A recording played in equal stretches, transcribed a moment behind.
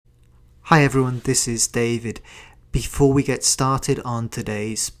Hi everyone, this is David. Before we get started on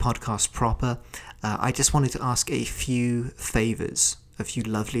today's podcast proper, I just wanted to ask a few favours of you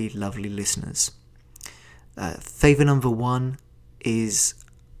lovely listeners. Favour number one is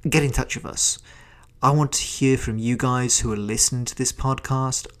get in touch with us. I want to hear from you guys who are listening to this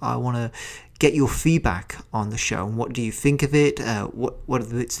podcast. I want to get your feedback on the show. What do you think of it? What are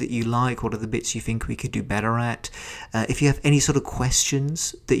the bits that you like? What are the bits you think we could do better at? If you have any sort of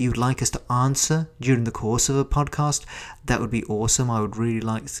questions that you'd like us to answer during the course of a podcast, that would be awesome. I would really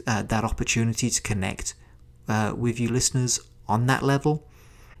like that opportunity to connect with you listeners on that level.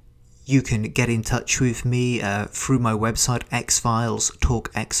 You can get in touch with me through my website,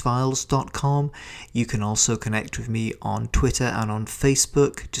 xfiles.talkxfiles.com. You can also connect with me on Twitter and on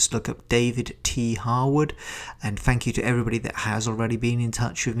Facebook. Just look up David T. Harwood. And thank you to everybody that has already been in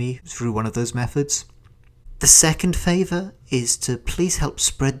touch with me through one of those methods. The second favour is to please help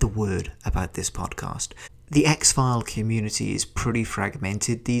spread the word about this podcast. The X-File community is pretty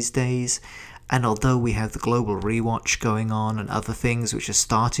fragmented these days. And although we have the global rewatch going on and other things which are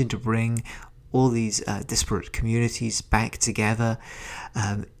starting to bring all these disparate communities back together,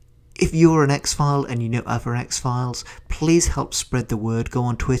 if you're an X-File and you know other X-Files, please help spread the word. Go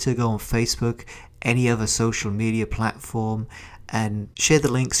on Twitter, go on Facebook, any other social media platform, and share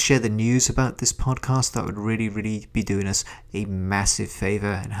the links, share the news about this podcast. That would really be doing us a massive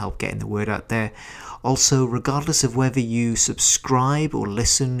favour and help getting the word out there. Also, regardless of whether you subscribe or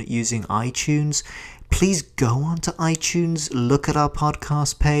listen using iTunes, please go onto iTunes, look at our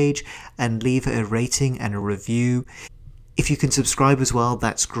podcast page, and leave a rating and a review. If you can subscribe as well,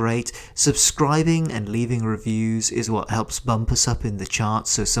 that's great. Subscribing and leaving reviews is what helps bump us up in the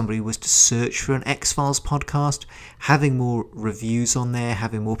charts. So if somebody was to search for an X-Files podcast, having more reviews on there,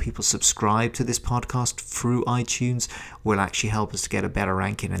 having more people subscribe to this podcast through iTunes will actually help us to get a better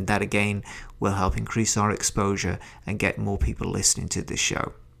ranking. And that again will help increase our exposure and get more people listening to this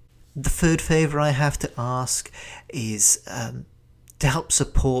show. The third favour I have to ask is to help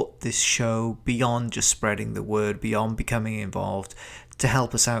support this show beyond just spreading the word, beyond becoming involved, to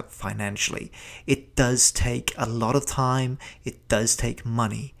help us out financially. It does take a lot of time, it does take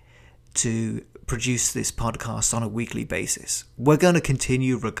money to produce this podcast on a weekly basis. We're going to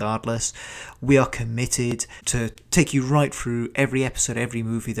continue regardless. We are committed to take you right through every episode, every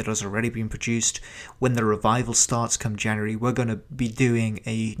movie that has already been produced. When the revival starts come January, we're going to be doing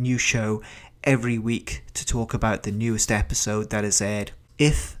a new show every week to talk about the newest episode that is aired.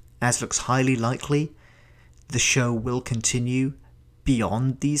 If, as looks highly likely, the show will continue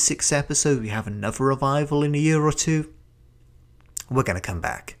beyond these 6 episodes, we have another revival in a year or two, we're going to come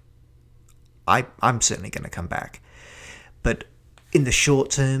back. I'm certainly going to come back. But in the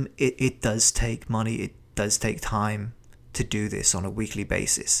short term, it does take money, it does take time to do this on a weekly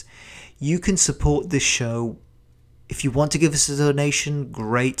basis. You can support this show. If you want to give us a donation,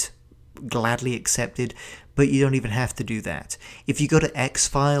 great. Gladly accepted, but you don't even have to do that. If you go to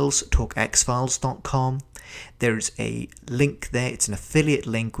X-Files, talkxfiles.com, there's a link there. It's an affiliate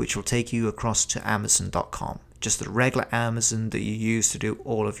link which will take you across to Amazon.com, just the regular Amazon that you use to do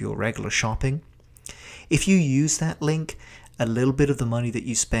all of your regular shopping. If you use that link, a little bit of the money that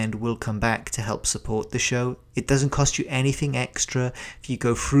you spend will come back to help support the show. It doesn't cost you anything extra. If you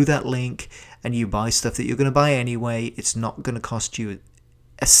go through that link and you buy stuff that you're going to buy anyway, it's not going to cost you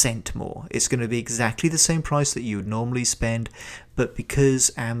a cent more. It's going to be exactly the same price that you would normally spend, but because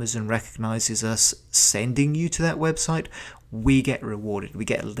Amazon recognizes us sending you to that website, we get rewarded. We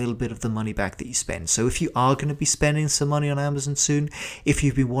get a little bit of the money back that you spend. So if you are going to be spending some money on Amazon soon, if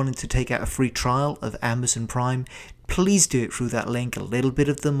you've been wanting to take out a free trial of Amazon Prime, please do it through that link. A little bit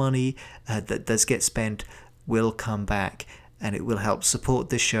of the money that does get spent will come back, and it will help support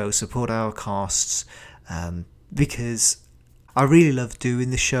this show, support our costs, because I really love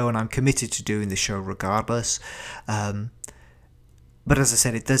doing the show, and I'm committed to doing the show regardless. But as I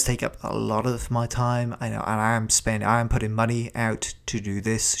said, it does take up a lot of my time. I know, and I am putting money out to do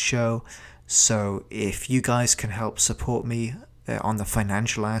this show. So if you guys can help support me on the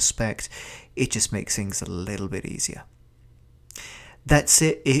financial aspect, it just makes things a little bit easier. That's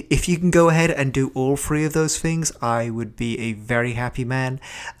it. If you can go ahead and do all 3 of those things, I would be a very happy man.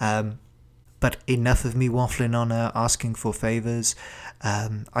 But enough of me waffling on asking for favours.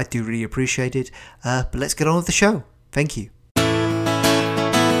 I do really appreciate it. But let's get on with the show. Thank you.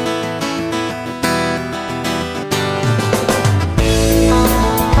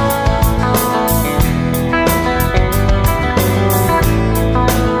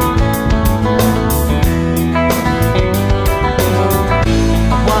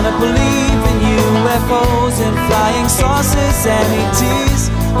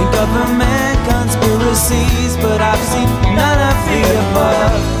 government conspiracies, but I've seen none of the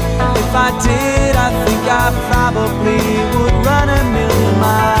above. If I did, I think I probably would run a million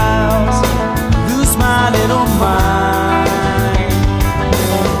miles, lose my little mind.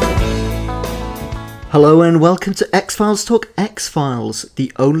 Hello and welcome to X-Files Talk X-Files,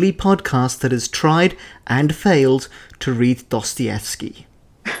 the only podcast that has tried and failed to read Dostoevsky.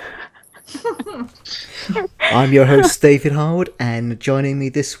 I'm your host, David Harwood, and joining me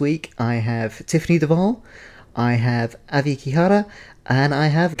this week I have Tiffany Duvall, I have Avi Kihara, and I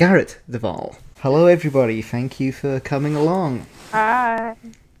have Garrett Duvall. Hello everybody, thank you for coming along. Hi.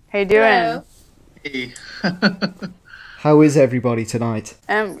 How you doing? Hey. How is everybody tonight?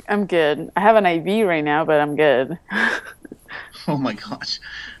 I'm good. I have an IV right now, but I'm good. Oh my gosh.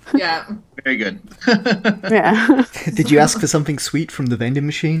 Yeah. Very good. Yeah. Did you ask for something sweet from the vending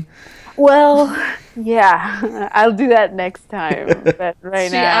machine? Well, yeah. I'll do that next time. But right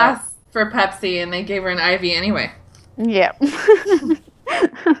She now. asked for Pepsi and they gave her an IV anyway. Yeah.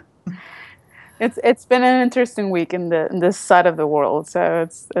 It's been an interesting week in this side of the world, so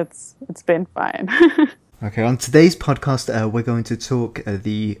it's been fine. Okay, on today's podcast, we're going to talk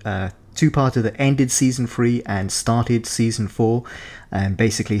the two-parter that ended Season 3 and started Season 4, and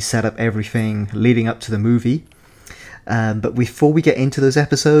basically set up everything leading up to the movie. But before we get into those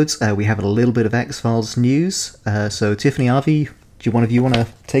episodes, we have a little bit of X-Files news. So Tiffany, Avi, do one of you want to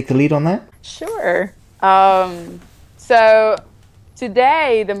take the lead on that? Sure. So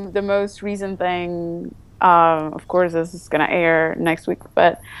today, the most recent thing, of course, this is going to air next week,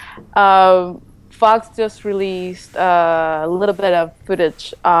 but Fox just released a little bit of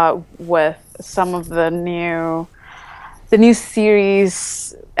footage with some of the new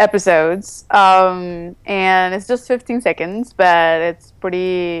series episodes, and it's just 15 seconds, but it's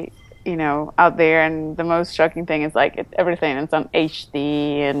pretty, out there. And the most shocking thing is everything is on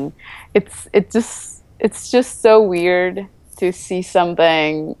HD, and it's just so weird to see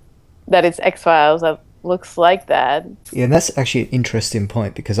something that is X-Files that looks like that. Yeah, and that's actually an interesting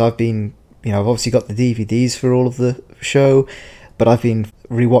point, because I've obviously got the DVDs for all of the show, but I've been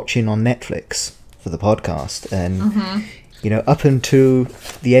rewatching on Netflix for the podcast, and up until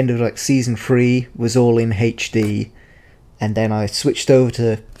the end of Season 3 was all in HD, and then I switched over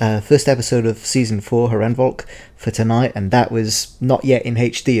to first episode of Season 4, Herrenvolk, for tonight, and that was not yet in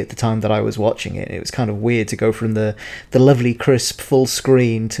HD at the time that I was watching it. It was kind of weird to go from the lovely crisp full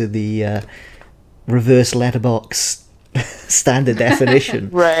screen to the reverse letterbox standard definition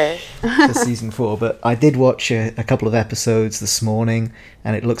Right. for Season 4. But I did watch a couple of episodes this morning,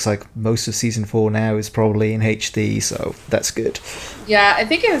 and it looks like most of Season 4 now is probably in HD, so that's good. Yeah, I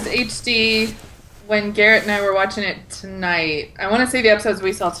think it was HD when Garrett and I were watching it tonight. I want to say the episodes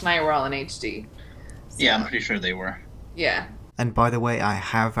we saw tonight were all in HD. Yeah, I'm pretty sure they were. Yeah. And by the way, I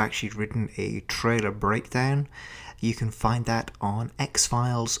have actually written a trailer breakdown. You can find that on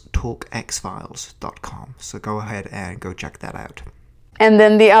xfilestalkxfiles.com. So go ahead and go check that out. And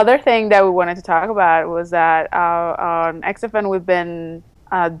then the other thing that we wanted to talk about was that on XFN we've been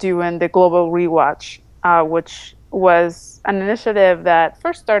doing the Global Rewatch, which was an initiative that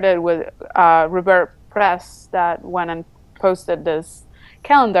first started with Revert Press, that went and posted this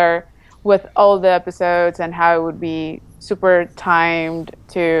calendar with all the episodes and how it would be super timed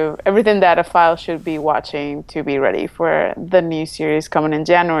to everything that a file should be watching to be ready for the new series coming in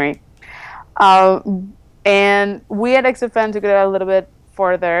January. And we at XFN took it a little bit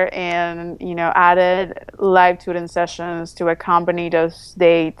further and, added live tutoring sessions to accompany those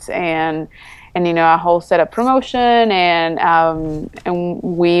dates, and a whole set of promotion, and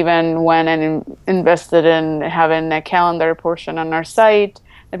we even went and invested in having a calendar portion on our site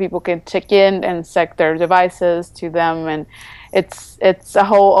that people can check in and set their devices to them, and it's a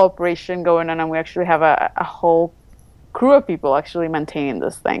whole operation going on, and we actually have a whole crew of people actually maintaining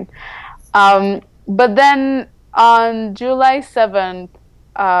this thing. But then on July 7th,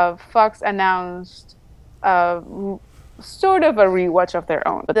 Fox announced sort of a rewatch of their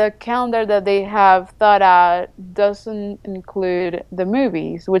own. The calendar that they have thought out doesn't include the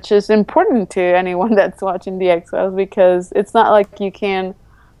movies, which is important to anyone that's watching the X-Files, because it's not like you can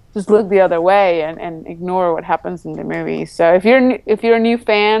just look the other way and ignore what happens in the movie. So if you're a new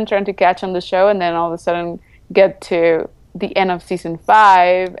fan trying to catch on the show, and then all of a sudden get to the end of season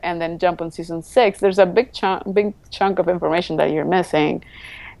 5 and then jump on season 6, there's a big chunk of information that you're missing,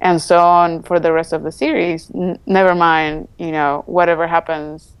 and so on for the rest of the series. Never mind, whatever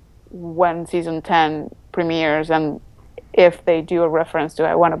happens when season 10 premieres, and if they do a reference to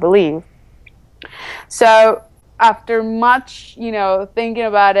I Want to Believe. So after much, thinking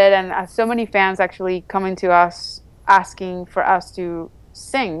about it, and so many fans actually coming to us asking for us to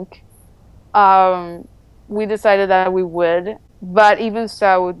sync we decided that we would. But even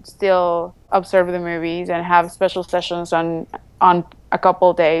so, we'd still observe the movies and have special sessions on a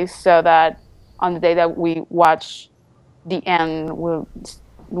couple of days, so that on the day that we watch the end, we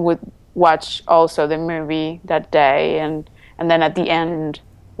would watch also the movie that day, and then at the end,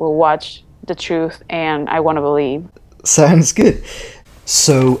 we'll watch The Truth and I Want to Believe. Sounds good.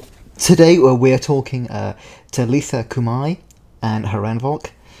 So today we're talking Talitha Kumai and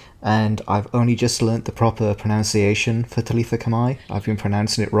Haranvok, and I've only just learnt the proper pronunciation for Talitha Kumai. I've been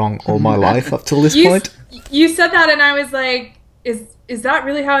pronouncing it wrong all my life up till this point. You said that, and I was like, is that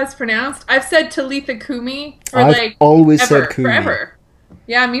really how it's pronounced? I've said Talitha Kumi for I've always ever, said Kumi. forever.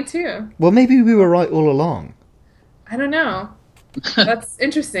 Yeah, me too. Well, maybe we were right all along. I don't know. That's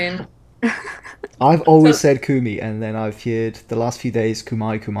interesting. I've always said Kumi, and then I've heard the last few days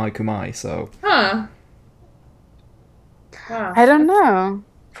Kumai, so... Huh. Wow. I don't know.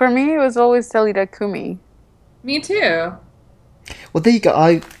 For me, it was always Talitha Kumi. Me too. Well, there you go.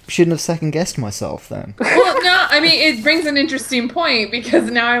 I shouldn't have second-guessed myself, then. Well, no, I mean, it brings an interesting point, because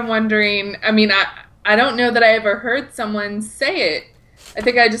now I'm wondering, I mean, I don't know that I ever heard someone say it. I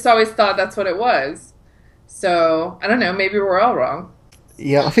think I just always thought that's what it was. So, I don't know, maybe we're all wrong.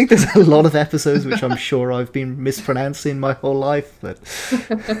 Yeah, I think there's a lot of episodes which I'm sure I've been mispronouncing my whole life, but...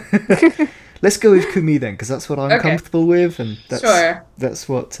 Let's go with Kumi then, because that's what I'm comfortable with, and that's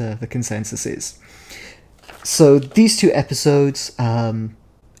what the consensus is. So these two episodes end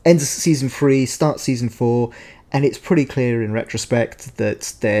season 3, start season 4, and it's pretty clear in retrospect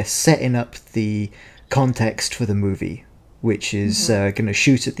that they're setting up the context for the movie, which is going to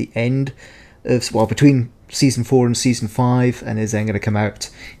shoot at the end of, well, between season 4 and season 5, and is then going to come out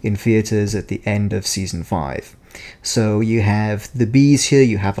in theatres at the end of season 5. So you have the bees here,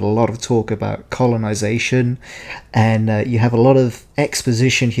 you have a lot of talk about colonization, and you have a lot of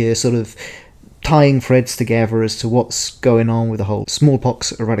exposition here, sort of tying threads together as to what's going on with the whole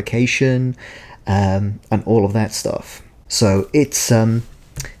smallpox eradication, and all of that stuff. So it's 2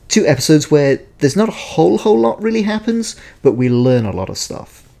 episodes where there's not a whole lot really happens, but we learn a lot of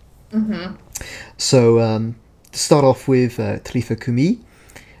stuff. Mm-hmm. So to start off with Talitha Kumi,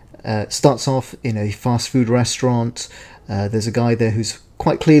 starts off in a fast food restaurant. There's a guy there who's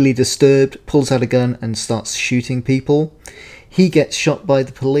quite clearly disturbed, pulls out a gun and starts shooting people. He gets shot by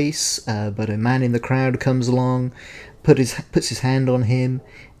the police, but a man in the crowd comes along, puts his hand on him,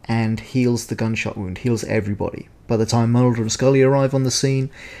 and heals the gunshot wound, heals everybody. By the time Mulder and Scully arrive on the scene,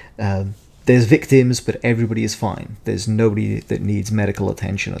 there's victims, but everybody is fine. There's nobody that needs medical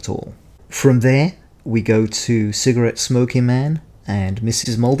attention at all. From there, we go to Cigarette Smoking Man and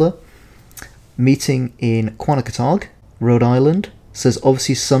Mrs. Mulder, meeting in Quanaketag, Rhode Island. So there's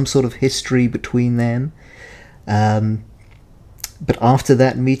obviously some sort of history between them. But after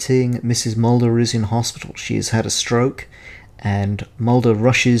that meeting, Mrs. Mulder is in hospital. She has had a stroke, and Mulder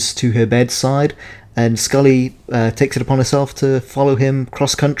rushes to her bedside, and Scully takes it upon herself to follow him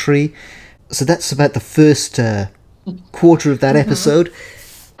cross-country. So that's about the first quarter of that episode.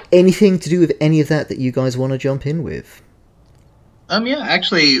 Anything to do with any of that you guys want to jump in with? Yeah,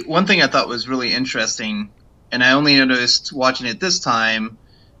 actually, one thing I thought was really interesting, and I only noticed watching it this time,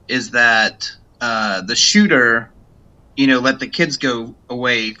 is that the shooter, let the kids go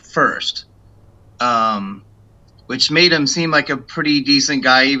away first, which made him seem like a pretty decent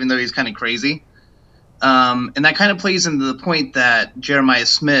guy, even though he's kind of crazy. And that kind of plays into the point that Jeremiah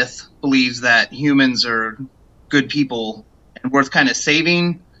Smith believes that humans are good people and worth kind of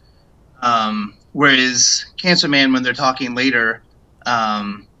saving, whereas Cancer Man, when they're talking later,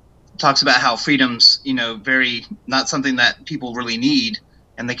 talks about how freedom's, very not something that people really need,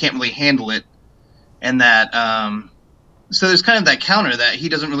 and they can't really handle it, and that so there's kind of that counter that he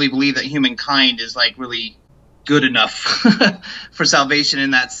doesn't really believe that humankind is like really good enough for salvation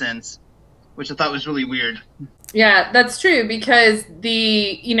in that sense, which I thought was really weird. Yeah, that's true, because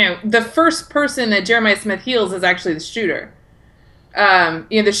the first person that Jeremiah Smith heals is actually the shooter.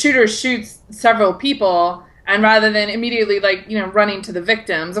 The shooter shoots several people, and rather than immediately running to the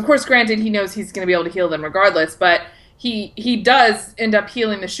victims, of course, granted, he knows he's going to be able to heal them regardless, but he does end up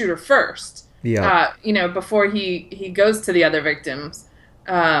healing the shooter first. Yeah. Before he goes to the other victims.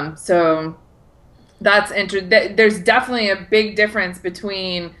 So that's there's definitely a big difference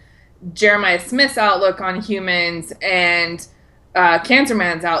between Jeremiah Smith's outlook on humans and Cancer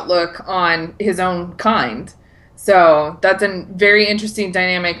Man's outlook on his own kind. So that's a very interesting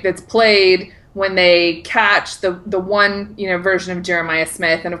dynamic that's played when they catch the one version of Jeremiah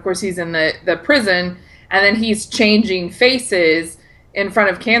Smith, and of course he's in the prison, and then he's changing faces in front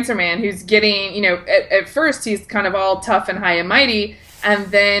of Cancer Man, who's getting, at first he's kind of all tough and high and mighty, And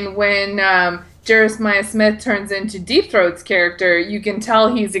then when Jeremiah Smith turns into Deep Throat's character, you can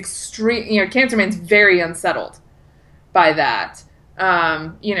tell he's Cancer Man's very unsettled by that.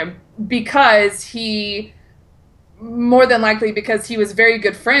 Because he, more than likely because he was very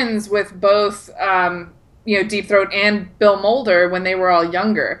good friends with both, Deep Throat and Bill Mulder when they were all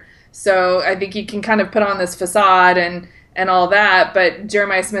younger. So I think he can kind of put on this facade and all that, but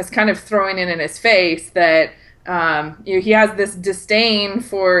Jeremiah Smith's kind of throwing it in his face that he has this disdain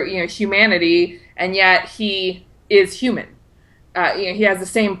for humanity, and yet he is human. He has the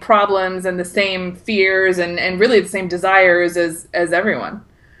same problems and the same fears and really the same desires as everyone.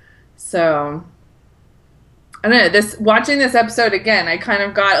 So I don't know. Watching this episode again, I kind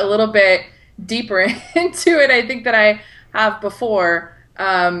of got a little bit deeper into it, I think, that I have before.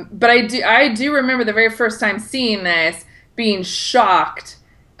 But I do remember the very first time seeing this, being shocked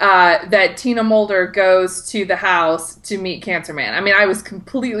that Tina Mulder goes to the house to meet Cancer Man. I mean, I was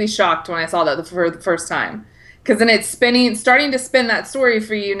completely shocked when I saw that for the first time. Because then it's starting to spin that story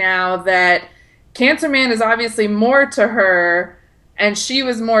for you now that Cancer Man is obviously more to her, and she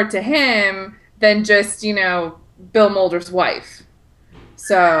was more to him than just, Bill Mulder's wife.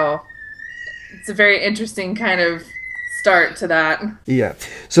 So it's a very interesting kind of start to that. Yeah.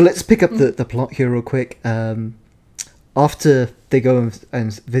 So let's pick up the plot here real quick. After they go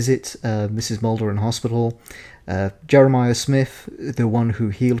and visit Mrs. Mulder in hospital, Jeremiah Smith, the one who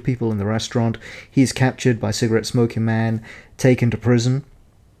healed people in the restaurant, he's captured by Cigarette Smoking Man, taken to prison.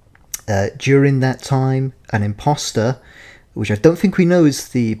 During that time, an imposter, which I don't think we know is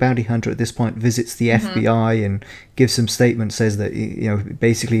the bounty hunter at this point, visits the FBI and gives some statement, says that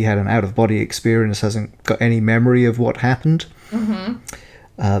basically he had an out-of-body experience, hasn't got any memory of what happened.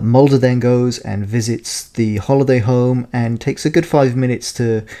 Mulder then goes and visits the holiday home and takes a good 5 minutes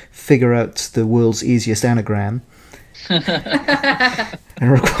to figure out the world's easiest anagram.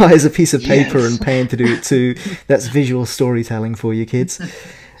 And requires a piece of paper and pen to do it too. That's visual storytelling for you kids.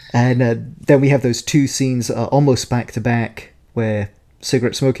 And then we have those two scenes almost back to back where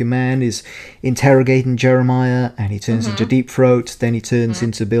Cigarette Smoking Man is interrogating Jeremiah and he turns into Deep Throat, then he turns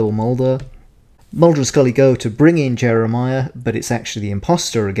into Bill Mulder. Mulder and Scully go to bring in Jeremiah, but it's actually the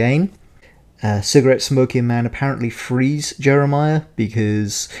imposter again. Cigarette Smoking Man apparently frees Jeremiah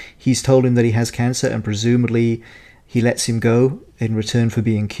because he's told him that he has cancer and presumably he lets him go in return for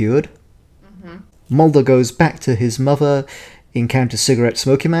being cured. Mulder goes back to his mother, encounters Cigarette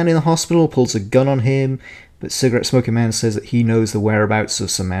Smoking Man in the hospital, pulls a gun on him, but Cigarette Smoking Man says that he knows the whereabouts of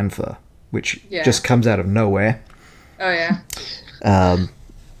Samantha, which just comes out of nowhere. Oh, yeah.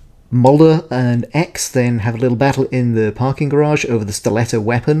 Mulder and X then have a little battle in the parking garage over the stiletto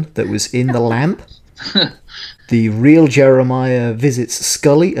weapon that was in the lamp. The real Jeremiah visits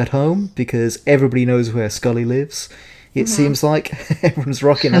Scully at home because everybody knows where Scully lives. It seems like everyone's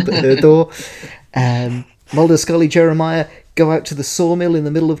rocking up at her door. Mulder, Scully, Jeremiah go out to the sawmill in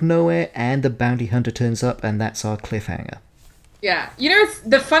the middle of nowhere and the bounty hunter turns up and that's our cliffhanger. Yeah.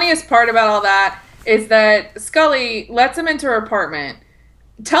 The funniest part about all that is that Scully lets him into her apartment,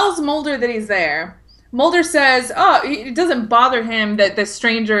 tells Mulder that he's there. Mulder says, it doesn't bother him that this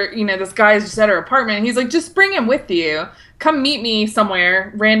stranger, this guy is just at her apartment. He's like, just bring him with you. Come meet me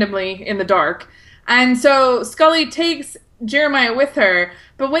somewhere randomly in the dark. And so Scully takes Jeremiah with her.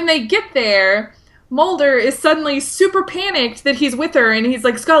 But when they get there, Mulder is suddenly super panicked that he's with her. And he's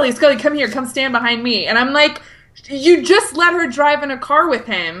like, Scully, come here. Come stand behind me. And I'm like, you just let her drive in a car with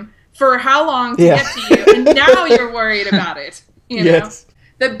him for how long to get to you? And now you're worried about it. You know?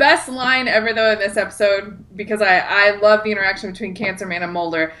 The best line ever, though, in this episode, because I love the interaction between Cancer Man and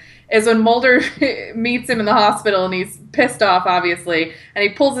Mulder, is when Mulder meets him in the hospital and he's pissed off, obviously, and he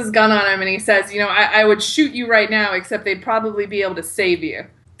pulls his gun on him and he says, I would shoot you right now, except they'd probably be able to save you.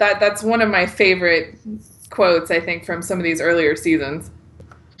 That's one of my favorite quotes, I think, from some of these earlier seasons.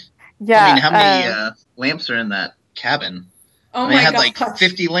 Yeah. I mean, how many lamps are in that cabin? Oh, my God. It had like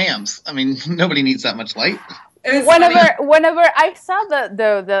 50 lamps. I mean, nobody needs that much light. Whenever I saw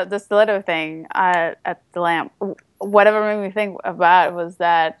the stiletto thing at the lamp, whatever made me think about was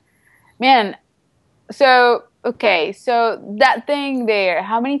that, man. So that thing there.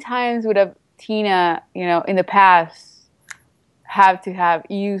 How many times would have Tina, in the past, have to have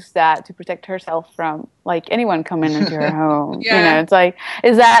used that to protect herself from like anyone coming into her home? It's like,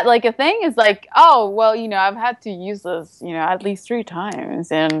 is that like a thing? It's like, oh well, I've had to use this, at least 3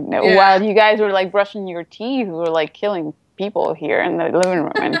 times, and while you guys were like brushing your teeth, we were like killing people here in the living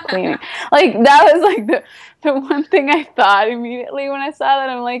room and cleaning. Like that was like the one thing I thought immediately when I saw that.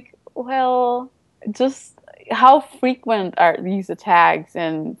 I'm like, well, just how frequent are these attacks?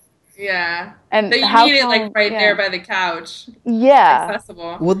 And Yeah. And That you how need it like come- right yeah. there by the couch, Yeah.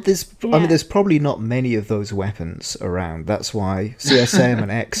 accessible. Well, I Yeah. mean, there's probably not many of those weapons around. That's why CSM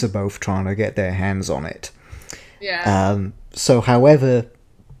and X are both trying to get their hands on it. Yeah. So, however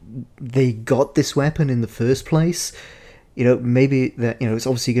they got this weapon in the first place, maybe that it's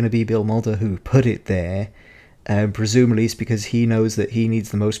obviously going to be Bill Mulder who put it there. Presumably it's because he knows that he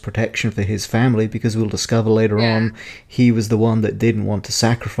needs the most protection for his family, because we'll discover later on he was the one that didn't want to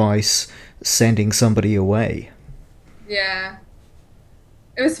sacrifice sending somebody away. Yeah.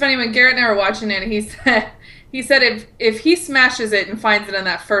 It was funny when Garrett and I were watching it, he said if he smashes it and finds it on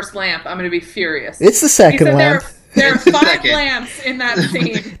that first lamp, I'm going to be furious. It's the He second said lamp. there are It's the 5 second. lamps in that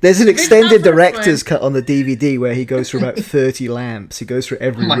scene. There's an It's not extended the first director's one. cut on the DVD where he goes through about 30 lamps. He goes through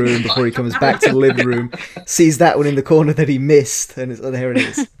every Oh my room God. before he comes back to the living room, sees that one in the corner that he missed, and there it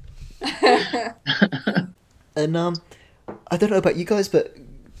is. And I don't know about you guys, but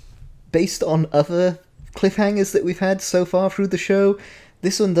based on other cliffhangers that we've had so far through the show,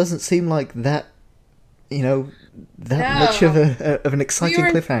 this one doesn't seem like that, much of an exciting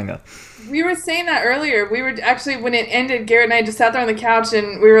were- cliffhanger. We were saying that earlier. We were actually, when it ended, Garrett and I just sat there on the couch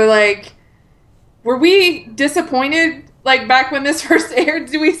and we were like, were we disappointed? Like back when this first aired,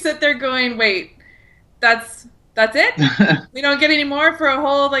 do we sit there going, wait, that's it? We don't get any more for a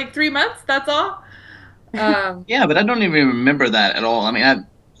whole 3 months? That's all? Yeah, but I don't even remember that at all. I mean, I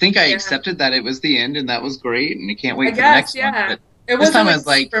think I Yeah. accepted that it was the end and that was great and I can't wait I for the guess, next one. yeah. But It this time I wasn't was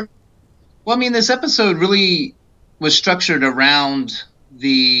like, super- well, I mean, this episode really was structured around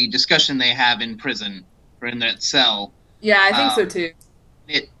the discussion they have in prison or in that cell. yeah, I think so too.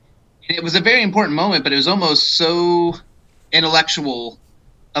 It was a very important moment, but it was almost so intellectual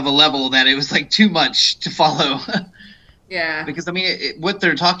of a level that it was too much to follow. Yeah. Because I mean, what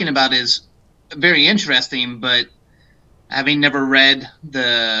they're talking about is very interesting, but having never read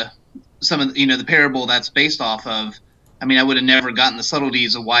some of the parable that's based off of, I mean, I would have never gotten the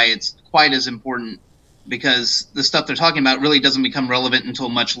subtleties of why it's quite as important, because the stuff they're talking about really doesn't become relevant until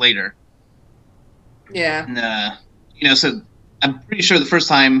much later. Yeah. And, so I'm pretty sure the first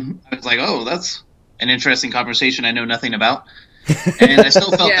time I was like, oh, that's an interesting conversation I know nothing about. And I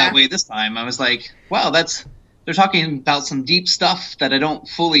still felt Yeah. that way this time. I was like, wow, they're talking about some deep stuff that I don't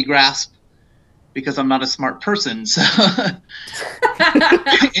fully grasp because I'm not a smart person. So,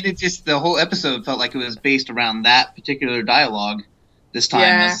 and it just, the whole episode felt like it was based around that particular dialogue this time.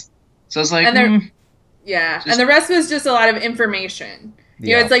 Yeah. So I was like, And there- Yeah. Just- And the rest was just a lot of information.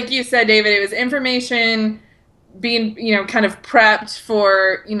 You know, Yeah. it's like you said, David, it was information being, kind of prepped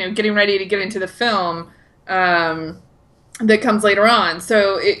for, getting ready to get into the film that comes later on.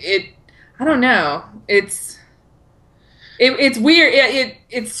 So it I don't know. It's weird.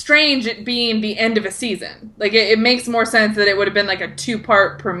 It's strange it being the end of a season. Like it makes more sense that it would have been like a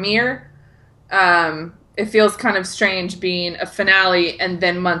 2-part premiere. It feels kind of strange being a finale and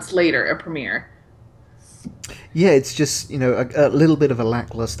then months later a premiere. Yeah, it's just, a little bit of a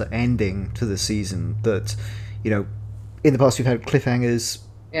lackluster ending to the season that, in the past we've had cliffhangers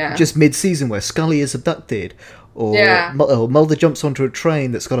Yeah. just mid-season where Scully is abducted, or Yeah. Mulder jumps onto a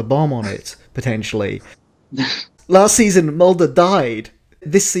train that's got a bomb on it, potentially. Last season, Mulder died.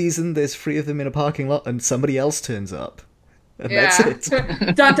 This season, there's 3 of them in a parking lot and somebody else turns up. And that's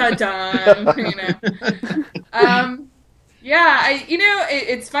it. Dun dun dun. Yeah,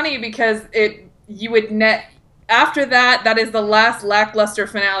 it's funny because you would net after that is the last lackluster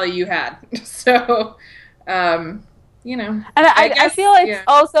finale you had. So, And I guess, feel it's yeah.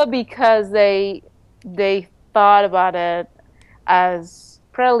 also because they thought about it as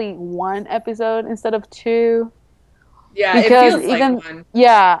probably 1 episode instead of 2. Yeah, Because it feels even- like one.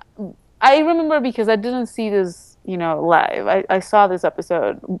 Yeah, I remember because I didn't see this, live. I saw this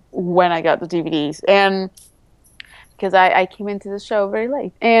episode when I got the DVDs, and because I came into the show very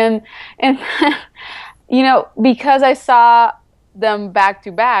late, and because I saw them back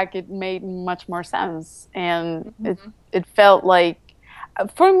to back, it made much more sense, and it felt like,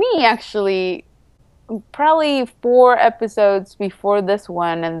 for me actually, probably 4 episodes before this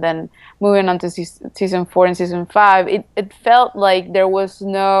one, and then moving on to season 4 and season 5, it felt like there was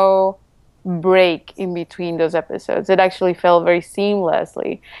no break in between those episodes. It actually felt very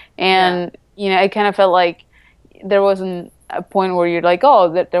seamlessly, and it kind of felt like there wasn't a point where you're like,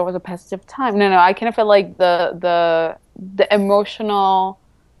 oh, that there was a passage of time. No, I kind of felt like the emotional,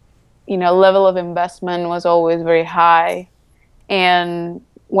 level of investment was always very high, and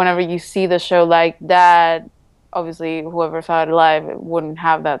whenever you see the show like that, obviously whoever saw it live, it wouldn't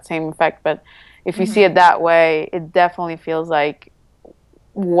have that same effect. But if you see it that way, it definitely feels like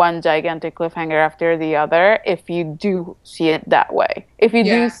one gigantic cliffhanger after the other if you do see it that way. If you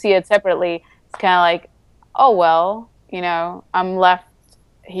do see it separately, it's kind of like, oh, well, I'm left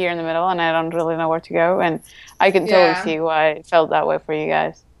here in the middle and I don't really know where to go. And I can totally see why it felt that way for you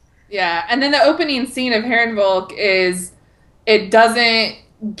guys. Yeah, and then the opening scene of Herrenvolk it doesn't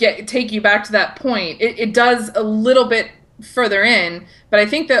take you back to that point. It does a little bit further in, but I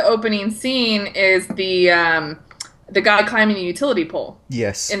think the opening scene is the guy climbing the utility pole.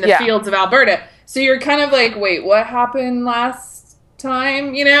 Yes. In the fields of Alberta. So you're kind of like, wait, what happened last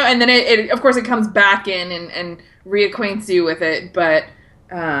time? And then it of course it comes back in and reacquaints you with it. But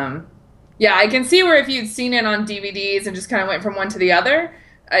I can see where if you'd seen it on DVDs and just kind of went from one to the other,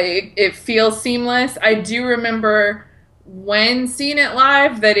 it feels seamless. I do remember when seeing it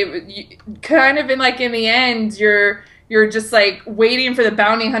live that it kind of in the end you're just like waiting for the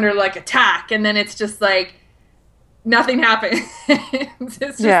bounty hunter to like attack, and then it's just like nothing happens. It's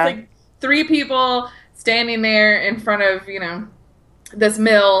just like three people standing there in front of this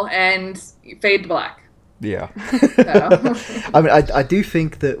mill and fade to black. Yeah. I mean, I do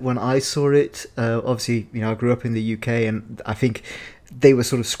think that when I saw it, obviously, I grew up in the UK, and I think they were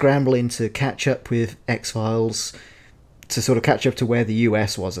sort of scrambling to catch up with X-Files, to sort of catch up to where the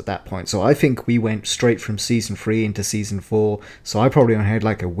US was at that point. So I think we went straight from season 3 into season 4. So I probably only had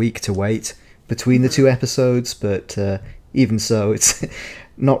like a week to wait between the two episodes, but even so, it's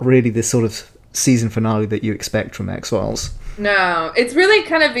not really the sort of season finale that you expect from X-Files. No, it's really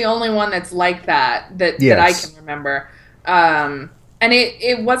kind of the only one that's like that I can remember. And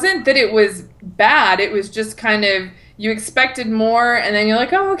it wasn't that it was bad, it was just kind of, you expected more, and then you're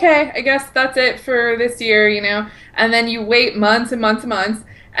like, oh, okay, I guess that's it for this year, and then you wait months and months and months,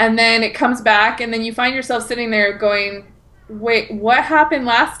 and then it comes back, and then you find yourself sitting there going, wait, what happened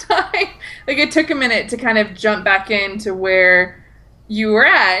last time? Like, it took a minute to kind of jump back into where you were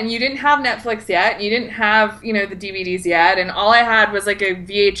at, and you didn't have Netflix yet, and you didn't have, the DVDs yet, and all I had was like a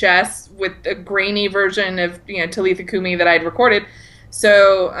VHS with a grainy version of, Talitha Kumi that I'd recorded.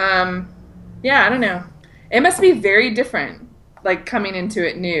 So, I don't know. It must be very different, like, coming into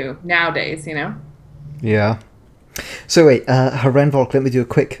it new nowadays, Yeah. So wait, Herrenvolk, let me do a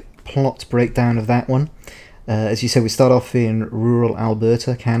quick plot breakdown of that one. As you said, we start off in rural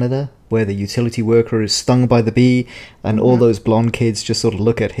Alberta, Canada, where the utility worker is stung by the bee, and all those blonde kids just sort of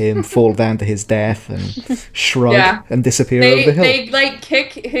look at him, fall down to his death, and shrug and disappear over the hill. They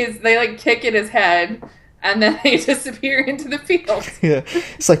kick at his head, and then they disappear into the field. Yeah,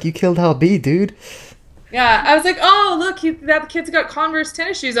 it's like, you killed our bee, dude. Yeah, I was like, oh, look, that kid's got Converse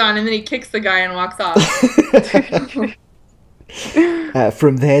tennis shoes on, and then he kicks the guy and walks off.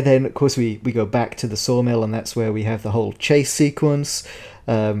 From there, then, of course, we go back to the sawmill, and that's where we have the whole chase sequence.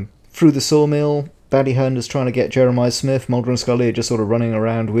 Through the sawmill, bounty hunters trying to get Jeremiah Smith. Mulder and Scully are just sort of running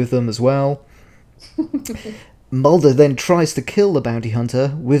around with them as well. Mulder then tries to kill the bounty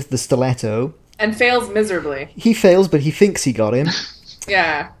hunter with the stiletto. And fails miserably. He fails, but he thinks he got him.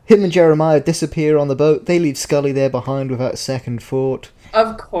 Yeah. Him and Jeremiah disappear on the boat. They leave Scully there behind without a second thought.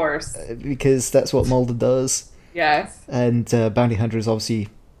 Of course. Because that's what Mulder does. Yes. And Bounty Hunter is obviously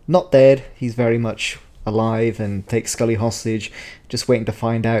not dead. He's very much alive and takes Scully hostage, just waiting to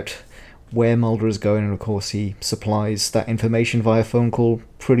find out where Mulder is going. And of course he supplies that information via phone call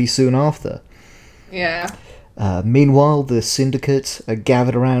pretty soon after. Yeah. Meanwhile, the syndicate are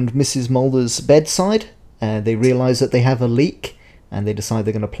gathered around Mrs. Mulder's bedside. They realise that they have a leak, and they decide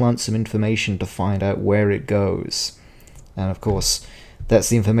they're going to plant some information to find out where it goes. And of course, that's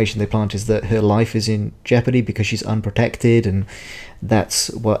the information they plant, is that her life is in jeopardy because she's unprotected, and that's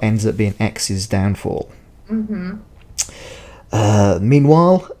what ends up being X's downfall. Mm-hmm.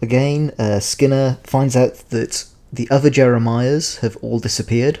 Meanwhile, again, Skinner finds out that the other Jeremiahs have all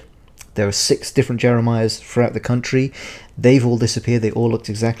disappeared. There are 6 different Jeremiahs throughout the country. They've all disappeared. They all looked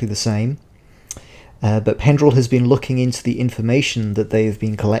exactly the same. But Pendrell has been looking into the information that they've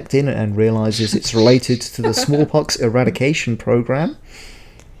been collecting and realises it's related to the smallpox eradication program.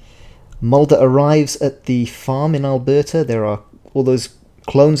 Mulder arrives at the farm in Alberta. There are all those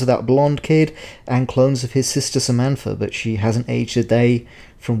clones of that blonde kid and clones of his sister Samantha, but she hasn't aged a day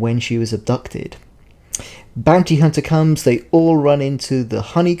from when she was abducted. Bounty Hunter comes. They all run into the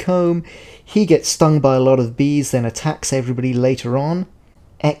honeycomb. He gets stung by a lot of bees, then attacks everybody later on.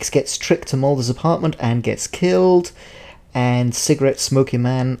 X gets tricked to Mulder's apartment and gets killed, and Cigarette Smoking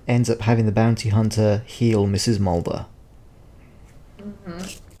Man ends up having the bounty hunter heal Mrs. Mulder.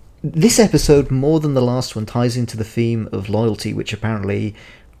 Mm-hmm. This episode, more than the last one, ties into the theme of loyalty, which apparently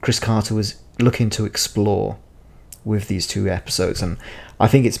Chris Carter was looking to explore with these 2 episodes, and I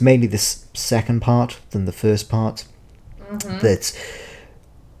think it's mainly this second part than the first part. Mm-hmm. That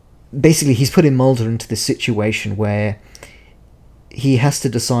basically he's putting Mulder into this situation where he has to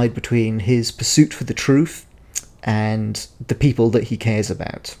decide between his pursuit for the truth and the people that he cares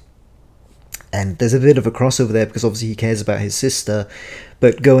about. And there's a bit of a crossover there because obviously he cares about his sister,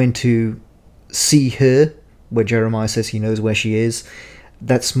 but going to see her, where Jeremiah says he knows where she is,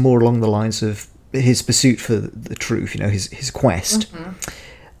 that's more along the lines of his pursuit for the truth, his quest. Mm-hmm.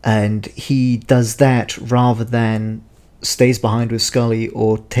 And he does that rather than stays behind with Scully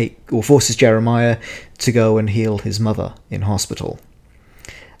or forces Jeremiah to go and heal his mother in hospital.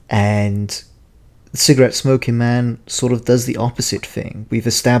 And the cigarette smoking man sort of does the opposite thing. We've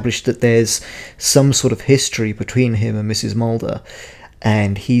established that there's some sort of history between him and Mrs. Mulder,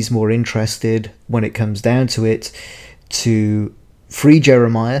 and he's more interested, when it comes down to it, to free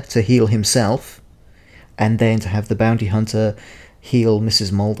Jeremiah to heal himself, and then to have the bounty hunter heal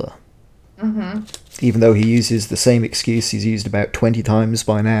Mrs. Mulder. Mm-hmm. Even though he uses the same excuse he's used about 20 times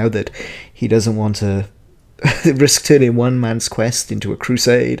by now, that he doesn't want to risk turning one man's quest into a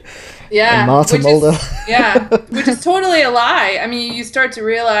crusade. Yeah, and Martin Mulder. Which is totally a lie. I mean, you start to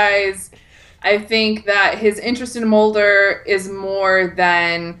realize, I think, that his interest in Mulder is more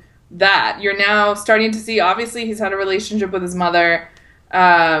than that. You're now starting to see, obviously, he's had a relationship with his mother.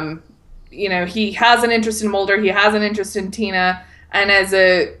 He has an interest in Mulder. He has an interest in Tina. And as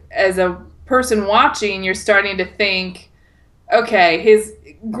a person watching, you're starting to think, okay, his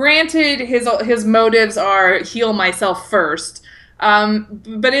motives are heal myself first.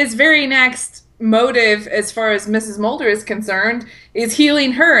 But his very next motive, as far as Mrs. Mulder is concerned, is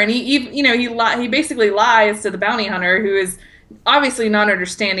healing her. And he basically lies to the bounty hunter, who is obviously not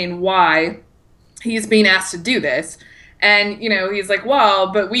understanding why he's being asked to do this. And, he's like,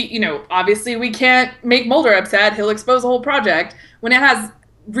 well, but obviously we can't make Mulder upset. He'll expose the whole project, when it has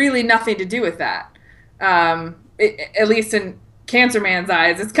really nothing to do with that. At least in Cancer Man's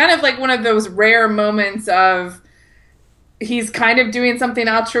eyes. It's kind of like one of those rare moments of he's kind of doing something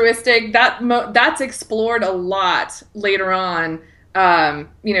altruistic. That's explored a lot later on,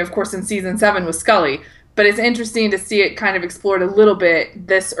 of course, in season 7 with Scully. But it's interesting to see it kind of explored a little bit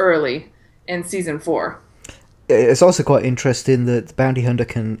this early in season 4. It's also quite interesting that the bounty hunter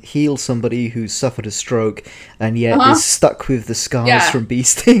can heal somebody who's suffered a stroke and yet is stuck with the scars from bee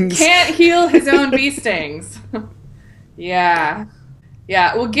stings. Can't heal his own bee stings. Yeah.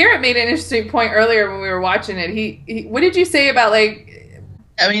 Well, Garrett made an interesting point earlier when we were watching it. He what did you say about, like...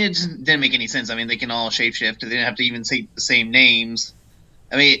 I mean, it just didn't make any sense. I mean, they can all shapeshift. They didn't have to even say the same names.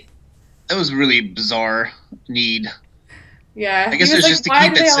 I mean, that was really bizarre need. Yeah. I guess it was just to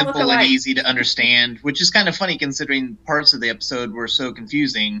keep it simple and easy to understand, which is kind of funny considering parts of the episode were so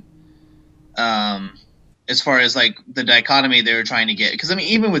confusing, as far as, like, the dichotomy they were trying to get. Because, I mean,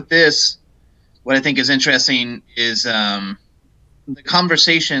 even with this, what I think is interesting is the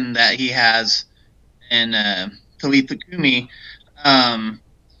conversation that he has in Talitha Kumi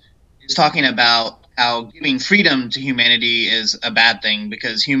is talking about how giving freedom to humanity is a bad thing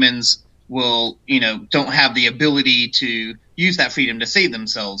because humans will, don't have the ability to use that freedom to save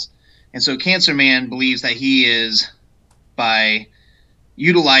themselves. And so Cancer Man believes that he is, by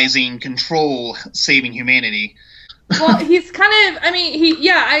utilizing control, saving humanity. Well, he's kind of, I mean,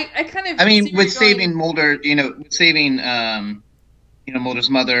 I kind of... I mean, with saving Mulder, with saving, Mulder's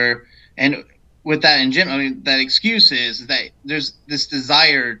mother, and with that in general, I mean, that excuse is that there's this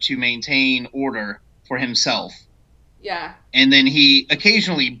desire to maintain order for himself. Yeah. And then he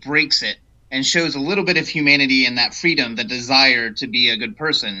occasionally breaks it and shows a little bit of humanity in that freedom, the desire to be a good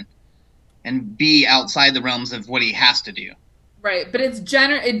person and be outside the realms of what he has to do. Right, but it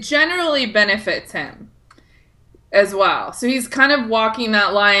generally benefits him as well. So he's kind of walking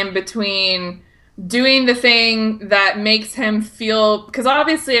that line between doing the thing that makes him feel... Because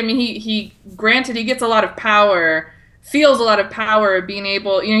obviously, I mean, he granted, he gets a lot of power, feels a lot of power being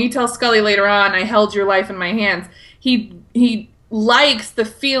able... he tells Scully later on, I held your life in my hands. He likes the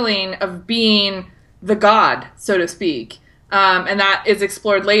feeling of being the god, so to speak. And that is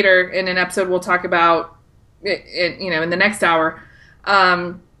explored later in an episode we'll talk about, in the next hour.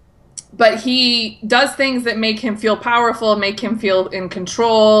 But he does things that make him feel powerful, make him feel in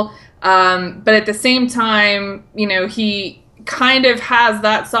control. But at the same time, he kind of has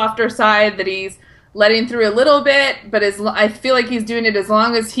that softer side that he's letting through a little bit. But I feel like he's doing it as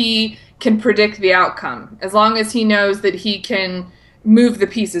long as he can predict the outcome, as long as he knows that he can move the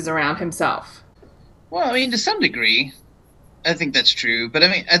pieces around himself. Well, I mean, to some degree, I think that's true. But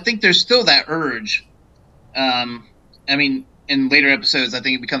I mean, I think there's still that urge. I mean, in later episodes, I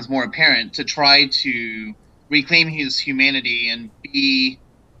think it becomes more apparent to try to reclaim his humanity and be,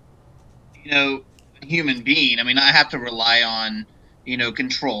 a human being. I mean, not have to rely on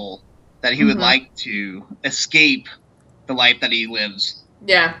control, that he would like to escape the life that he lives.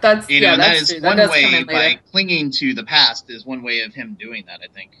 Yeah, that's that is true. one That does way come in by later. clinging to the past is one way of him doing that.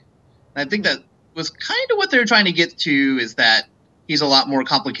 I think that was kind of what they're trying to get to, is that he's a lot more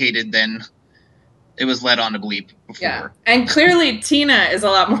complicated than it was led on to believe before. Yeah, and clearly Tina is a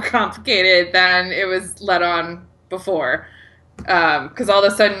lot more complicated than it was led on before. Because all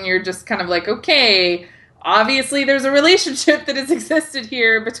of a sudden you're just kind of like, okay, obviously there's a relationship that has existed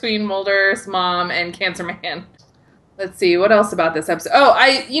here between Mulder's mom and Cancer Man. Let's see, what else about this episode? Oh,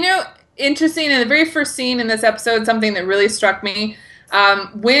 interesting, in the very first scene in this episode, something that really struck me,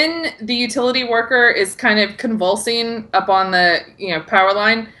 when the utility worker is kind of convulsing up on the, power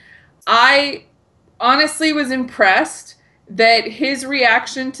line, I honestly was impressed that his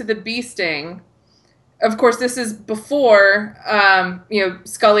reaction to the bee sting, of course, this is before,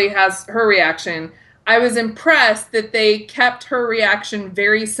 Scully has her reaction. I was impressed that they kept her reaction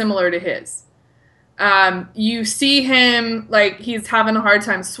very similar to his. You see him, like, he's having a hard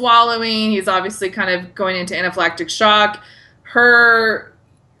time swallowing. He's obviously kind of going into anaphylactic shock. Whether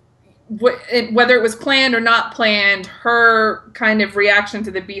it was planned or not planned, her kind of reaction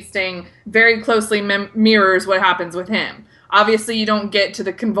to the bee sting very closely mirrors what happens with him. Obviously, you don't get to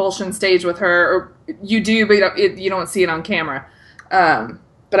the convulsion stage with her, or you do, but you don't see it on camera.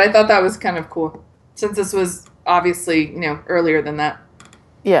 But I thought that was kind of cool, since this was obviously, earlier than that.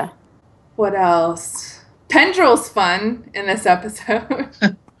 Yeah. What else? Pendrell's fun in this episode.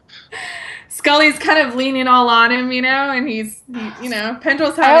 Scully's kind of leaning all on him, and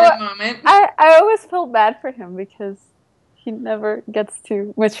Pendrell's having a moment. I always felt bad for him because he never gets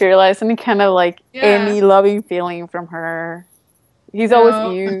to materialize any kind of any loving feeling from her. He's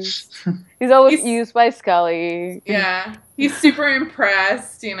always used. He's always used by Scully. Yeah. He's super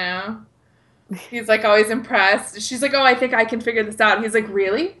impressed, He's always impressed. She's like, oh, I think I can figure this out. He's like,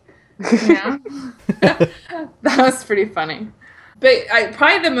 really? Yeah. That was pretty funny. But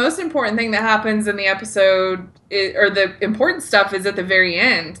probably the most important thing that happens in the episode, or the important stuff, is at the very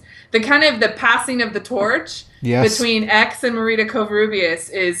end. The kind of the passing of the torch between X and Marita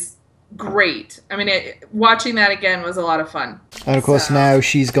Covarrubias is great. I mean, watching that again was a lot of fun. And of course now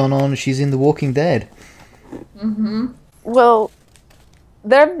she's gone on, she's in The Walking Dead. Mm-hmm. Well,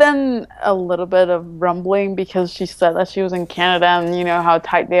 there have been a little bit of rumbling because she said that she was in Canada and how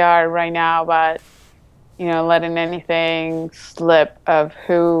tight they are right now, but letting anything slip of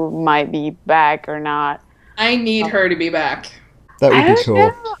who might be back or not. I need her to be back. That would be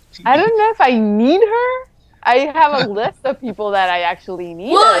cool. I don't know if I need her. I have a list of people that I actually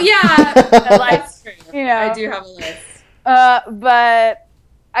need. Well, yeah, that's true. I do have a list. But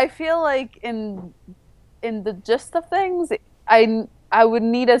I feel like in the gist of things, I would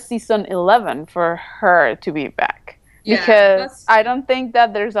need a season 11 for her to be back. Yeah, because I don't think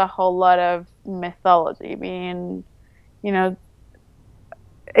that there's a whole lot of mythology being,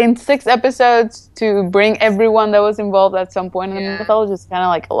 in 6 episodes to bring everyone that was involved at some point in the mythology is kind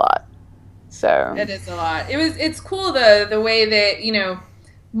of a lot. So it is a lot. It's cool the way that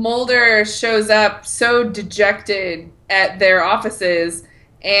Mulder shows up so dejected at their offices,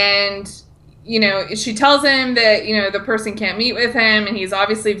 and she tells him that the person can't meet with him, and he's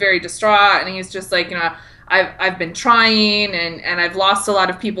obviously very distraught, and he's just like, I've been trying, and I've lost a lot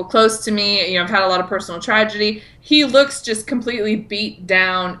of people close to me. I've had a lot of personal tragedy. He looks just completely beat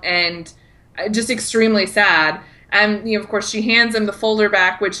down and just extremely sad. And, of course, she hands him the folder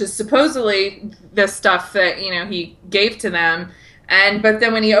back, which is supposedly the stuff that, he gave to them. But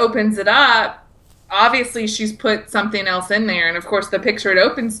then when he opens it up, obviously she's put something else in there. And, of course, the picture it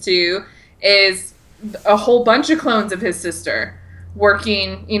opens to is a whole bunch of clones of his sister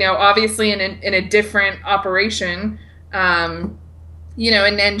working, obviously in a different operation. And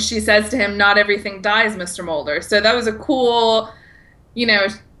then she says to him, not everything dies, Mr. Mulder. So that was a cool,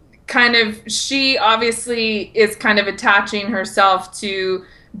 kind of, she obviously is kind of attaching herself to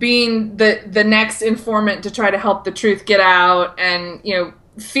being the next informant to try to help the truth get out, and,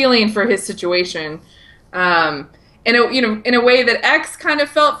 feeling for his situation. In a way that X kind of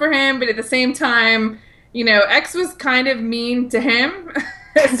felt for him, but at the same time, X was kind of mean to him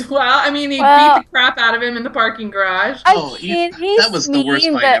as well. I mean, he beat the crap out of him in the parking garage. That was the worst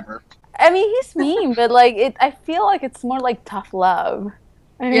fight ever. I mean, he's mean, but I feel like it's more like tough love.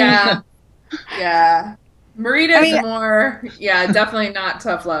 I mean, yeah. Marita's more, definitely not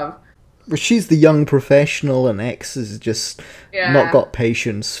tough love. But she's the young professional, and X has just not got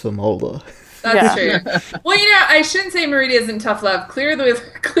patience for Mulder. That's true. Well, I shouldn't say Marita isn't tough love. Clearly with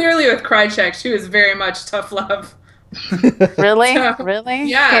Krychek, she was very much tough love Really? So, Really?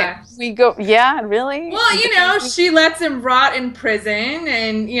 yeah. Can't we go? Yeah, really? Well, she lets him rot in prison,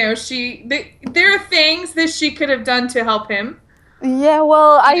 and there are things that she could have done to help him. Yeah,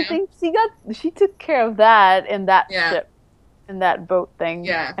 well, I Yeah. think she took care of that in that Yeah. ship, in that boat thing.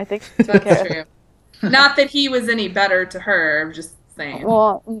 Yeah, I think she took care that's of it. true. Not that he was any better to her. I'm just saying.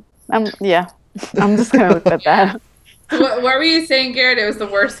 Well, I'm just gonna leave it at that. What were you saying, Garrett? It was the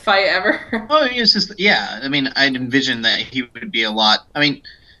worst fight ever. Oh, it's just, yeah. I mean, I'd envision that he would be a lot. I mean,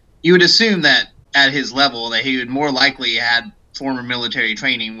 you would assume that at his level that he would more likely had former military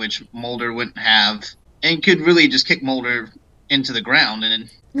training, which Mulder wouldn't have, and could really just kick Mulder into the ground, and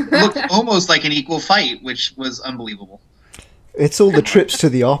it looked almost like an equal fight, which was unbelievable. It's all the trips to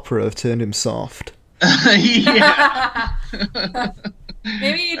the opera have turned him soft. Yeah.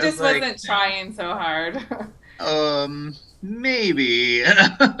 Maybe he I was just like, wasn't trying so hard. Maybe.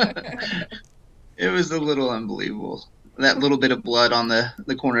 It was a little unbelievable. That little bit of blood on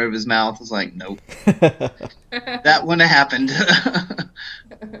the corner of his mouth was like, nope. That wouldn't have happened.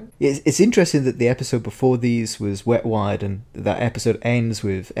 It's interesting that the episode before these was Wet Wired, and that episode ends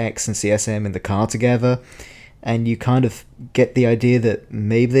with X and CSM in the car together, and you kind of get the idea that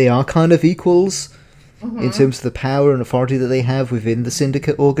maybe they are kind of equals in terms of the power and authority that they have within the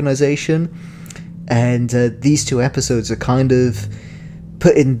Syndicate organization. And these two episodes are kind of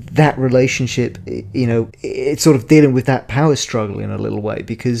putting that relationship, it's sort of dealing with that power struggle in a little way,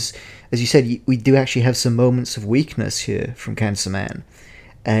 because, as you said, we do actually have some moments of weakness here from Cancer Man.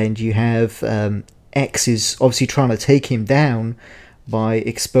 And you have X is obviously trying to take him down by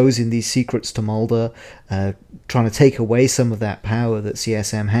exposing these secrets to Mulder, trying to take away some of that power that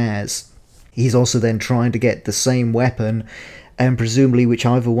CSM has. He's also then trying to get the same weapon, and presumably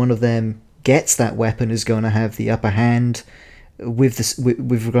whichever one of them gets that weapon is going to have the upper hand with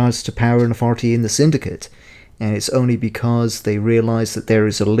regards to power and authority in the Syndicate. And it's only because they realise that there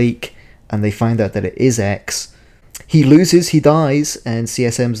is a leak and they find out that it is X. He loses, he dies, and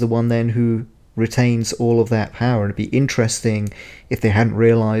CSM's the one then who retains all of that power. And it'd be interesting if they hadn't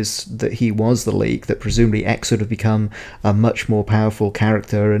realised that he was the leak, that presumably X would have become a much more powerful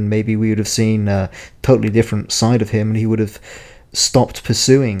character, and maybe we would have seen a totally different side of him, and he would have stopped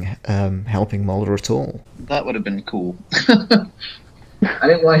pursuing helping Mulder at all. That would have been cool. I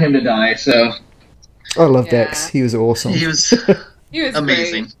didn't want him to die, so I loved Yeah. X. He was awesome. he was He was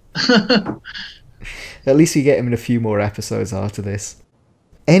amazing. At least you get him in a few more episodes after this.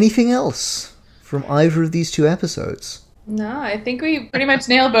 Anything else from either of these two episodes? No, I think we pretty much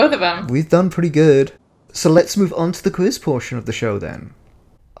nailed both of them. We've done pretty good. So let's move on to the quiz portion of the show then.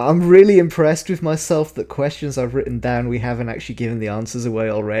 I'm really impressed with myself that questions I've written down we haven't actually given the answers away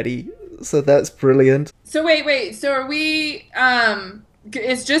already. So that's brilliant. So wait. So are we?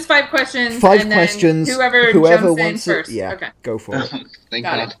 It's just 5 questions. Five and then questions. Whoever jumps in wants first. it, yeah, Okay. go for it. Thank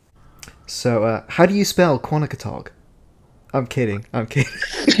Got God. it. So, how do you spell Quanakatog? I'm kidding. Are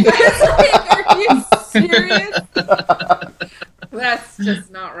you serious? That's just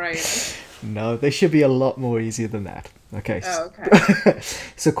not right. No, they should be a lot more easier than that. Okay. Oh, okay.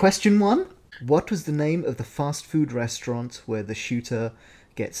 So, question 1. What was the name of the fast food restaurant where the shooter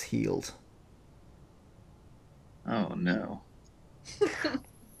gets healed? Oh no.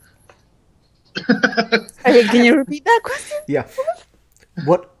 Okay, can you repeat that question? Yeah.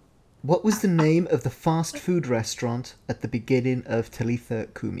 What was the name of the fast food restaurant at the beginning of Talitha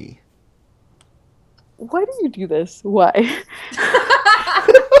Kumi? Why do you do this? Why?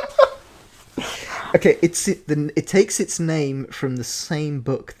 Okay, it takes its name from the same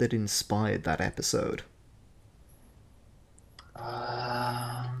book that inspired that episode.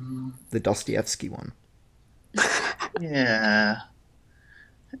 The Dostoevsky one. Yeah.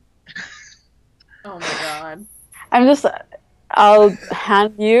 Oh my god. I'll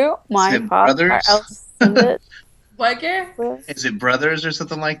hand you my Is it file, or Brothers? I'll send it. What, Gary? Is it Brothers or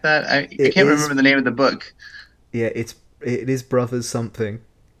something like that? I It can't is- remember the name of the book. Yeah, it is Brothers something.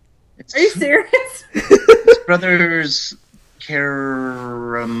 It's, Are you serious? it's Brothers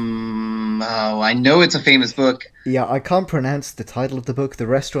Karam. Oh, I know it's a famous book. Yeah, I can't pronounce the title of the book. The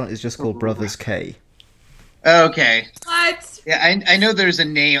restaurant is just called Brothers K. Okay. What? Yeah, I know there's a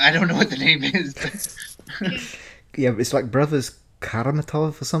name. I don't know what the name is. But Yeah, it's like Brothers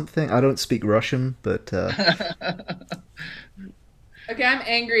Karamazov or something. I don't speak Russian, but Okay, I'm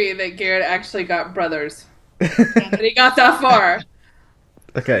angry that Garrett actually got brothers. That he got that far.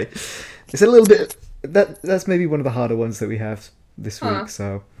 okay. It's a little bit that's maybe one of the harder ones that we have this Huh. week,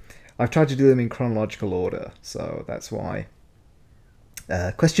 so I've tried to do them in chronological order, so that's why.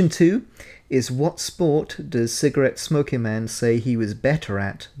 Question 2 is, what sport does Cigarette Smoking Man say he was better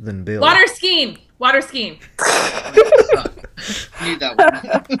at than Bill? Water skiing. Water skiing. Knew that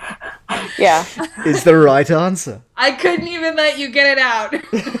one. Yeah. Is the right answer. I couldn't even let you get it out.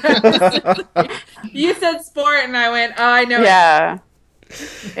 You said sport, and I went, oh, I know. Yeah.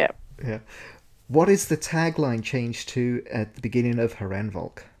 Yep. Yeah. What is the tagline changed to at the beginning of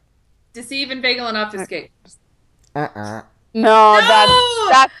Herrenvolk? Deceive, inveigle, and obfuscate. Uh-uh. No, No!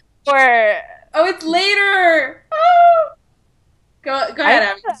 that's for. Oh, it's later. Oh. Go ahead,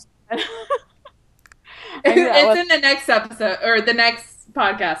 Abby. It's in the next episode or the next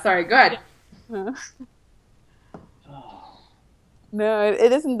podcast. Sorry, go ahead. No,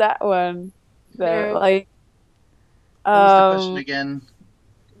 it isn't that one. No. Like, What was the question again?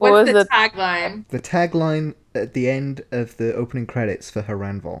 what What's was the tagline? The tagline at the end of the opening credits for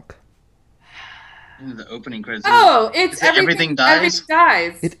Herrenvolk. The opening credits. Oh, it's Is it Everything Dies? Everything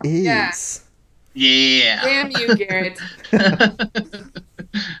dies. It is. Yeah. Damn you, Garrett.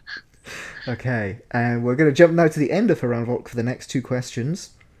 Okay, and we're going to jump now to the end of Herrenvolk for the next two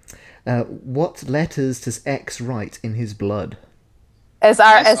questions. What letters does X write in his blood?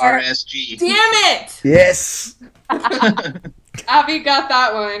 SRSG. Damn it! Yes! Abby got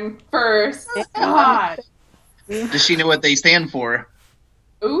that one first. God. Does she know what they stand for?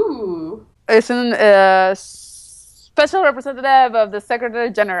 Ooh. It's an special representative of the Secretary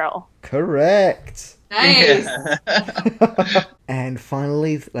General. Correct! Nice. And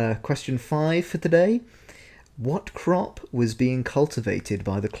finally, question 5 for today. What crop was being cultivated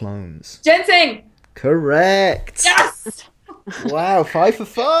by the clones? Ginseng. Correct! Yes. Wow, 5 for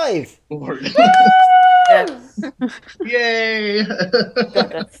 5! Lord. Yes. Yay!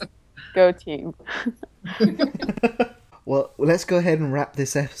 Go team. Well, let's go ahead and wrap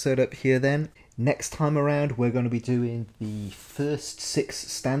this episode up here then. Next time around, we're going to be doing the first 6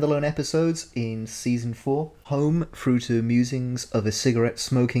 standalone episodes in Season 4, Home through to Musings of a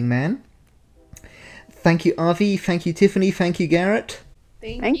Cigarette-Smoking Man. Thank you, Avi. Thank you, Tiffany. Thank you, Garrett.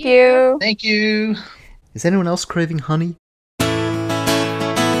 Thank you. Thank you. Is anyone else craving honey?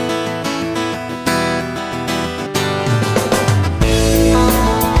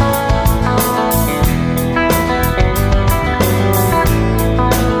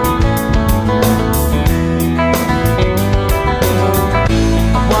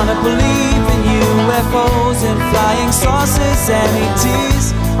 Wanna believe in UFOs and flying saucers and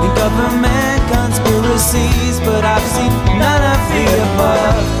ETs and government conspiracies, but I've seen none of the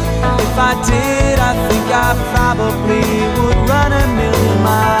above. If I did, I think I probably would run 1,000,000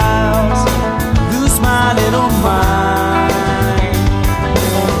 miles, lose my little mind.